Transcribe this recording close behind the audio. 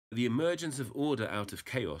the emergence of order out of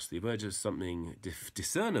chaos, the emergence of something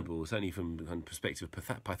discernible, certainly from the perspective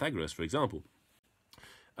of Pythagoras, for example.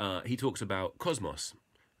 He talks about cosmos.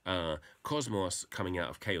 Cosmos coming out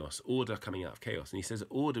of chaos, order coming out of chaos. And he says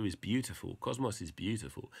order is beautiful, cosmos is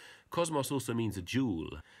beautiful. Cosmos also means a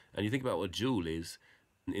jewel. And you think about what a jewel is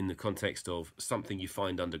in the context of something you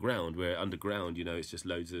find underground, where underground, you know, it's just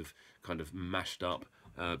loads of kind of mashed up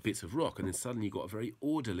bits of rock, and then suddenly you've got a very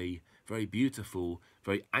orderly, very beautiful,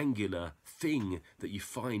 very angular thing that you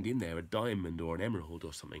find in there, a diamond or an emerald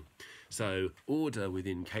or something. So order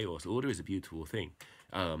within chaos, order is a beautiful thing.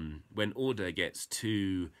 When order gets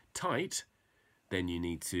too tight, then you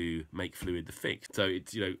need to make fluid the fix. So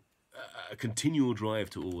it's, you know, a continual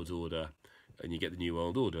drive towards order, and you get the New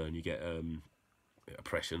World Order, and you get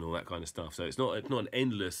oppression, all that kind of stuff. So it's not an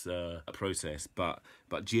endless process, but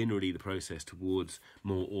generally the process towards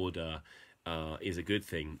more order is a good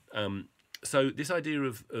thing. So this idea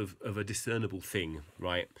of a discernible thing,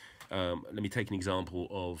 right? Let me take an example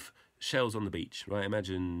of shells on the beach, right?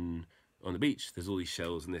 Imagine on the beach there's all these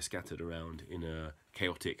shells and they're scattered around in a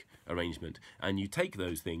chaotic arrangement, and you take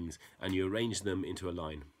those things and you arrange them into a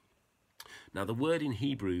line. Now the word in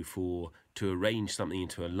Hebrew for to arrange something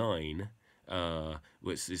into a line,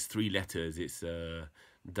 which is 3 letters, it's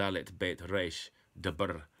dalet bet resh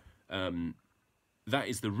dabar. That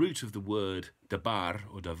is the root of the word dabar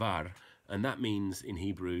or davar, and that means in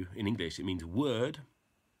Hebrew, in English, it means word,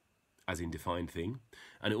 as in defined thing,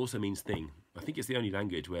 and it also means thing. I think it's the only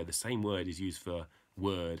language where the same word is used for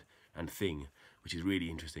word and thing, which is really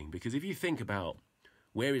interesting, because if you think about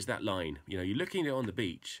where is that line, you know, you're looking at it on the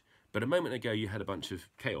beach, but a moment ago you had a bunch of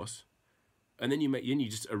chaos, and then you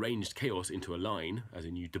just arranged chaos into a line, as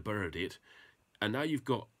in you deburred it, and now you've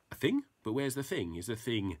got a thing, but where's the thing? Is the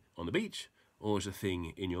thing on the beach, or is the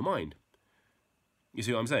thing in your mind? You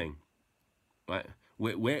see what I'm saying? Right?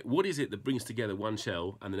 What is it that brings together one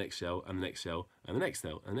shell, and the next shell, and the next shell, and the next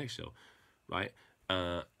shell, and the next shell? Right?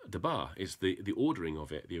 Dabar is the ordering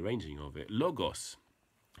of it, the arranging of it. Logos.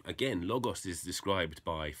 Again, logos is described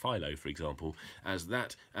by Philo, for example, as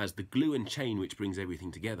the glue and chain which brings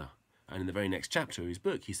everything together. And in the very next chapter of his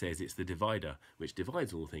book, he says it's the divider which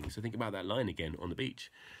divides all things. So think about that line again on the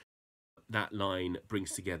beach. That line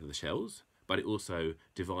brings together the shells, but it also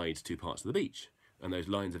divides 2 parts of the beach. And those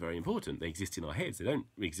lines are very important. They exist in our heads. They don't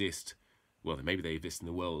exist, well, maybe they exist in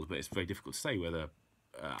the world, but it's very difficult to say whether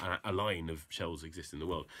a line of shells exists in the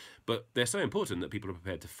world. But they're so important that people are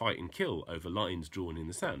prepared to fight and kill over lines drawn in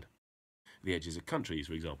the sand. The edges of countries,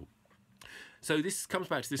 for example. So this comes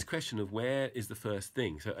back to this question of where is the first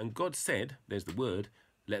thing. So, and God said, there's the word,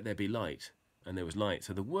 let there be light. And there was light.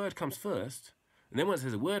 So the word comes first. And then once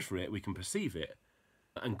there's a word for it, we can perceive it.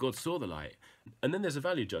 And God saw the light. And then there's a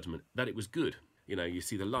value judgment, that it was good. You know, you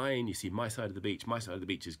see the line, you see my side of the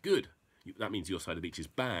beach is good. That means your side of the beach is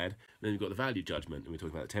bad. Then you've got the value judgment, and we're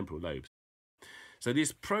talking about the temporal lobes. So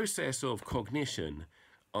this process of cognition,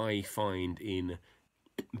 I find in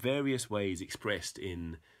various ways expressed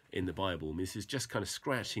in the Bible. I mean, this is just kind of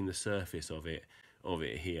scratching the surface of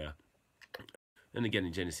it here. And again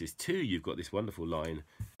in Genesis 2, you've got this wonderful line,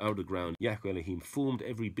 out of the ground, Yahweh Elohim formed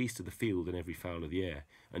every beast of the field and every fowl of the air,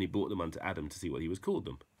 and he brought them unto Adam to see what he was called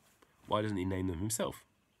them. Why doesn't he name them himself?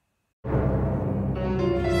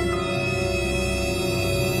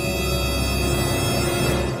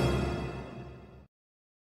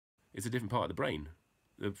 It's a different part of the brain.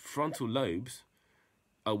 The frontal lobes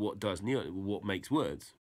are what makes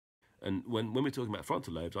words. And when we're talking about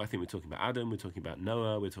frontal lobes, I think we're talking about Adam, we're talking about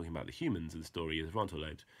Noah, we're talking about the humans and the story of the frontal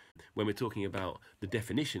lobes. When we're talking about the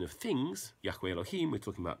definition of things, Yahweh Elohim, we're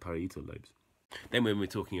talking about parietal lobes. Then when we're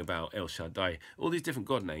talking about El Shaddai, all these different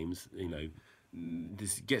God names, you know,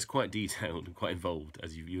 this gets quite detailed and quite involved,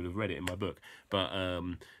 as you'll have read it in my book. But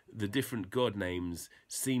the different God names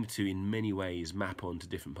seem to, in many ways, map onto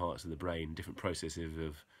different parts of the brain, different processes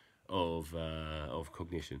of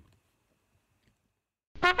cognition.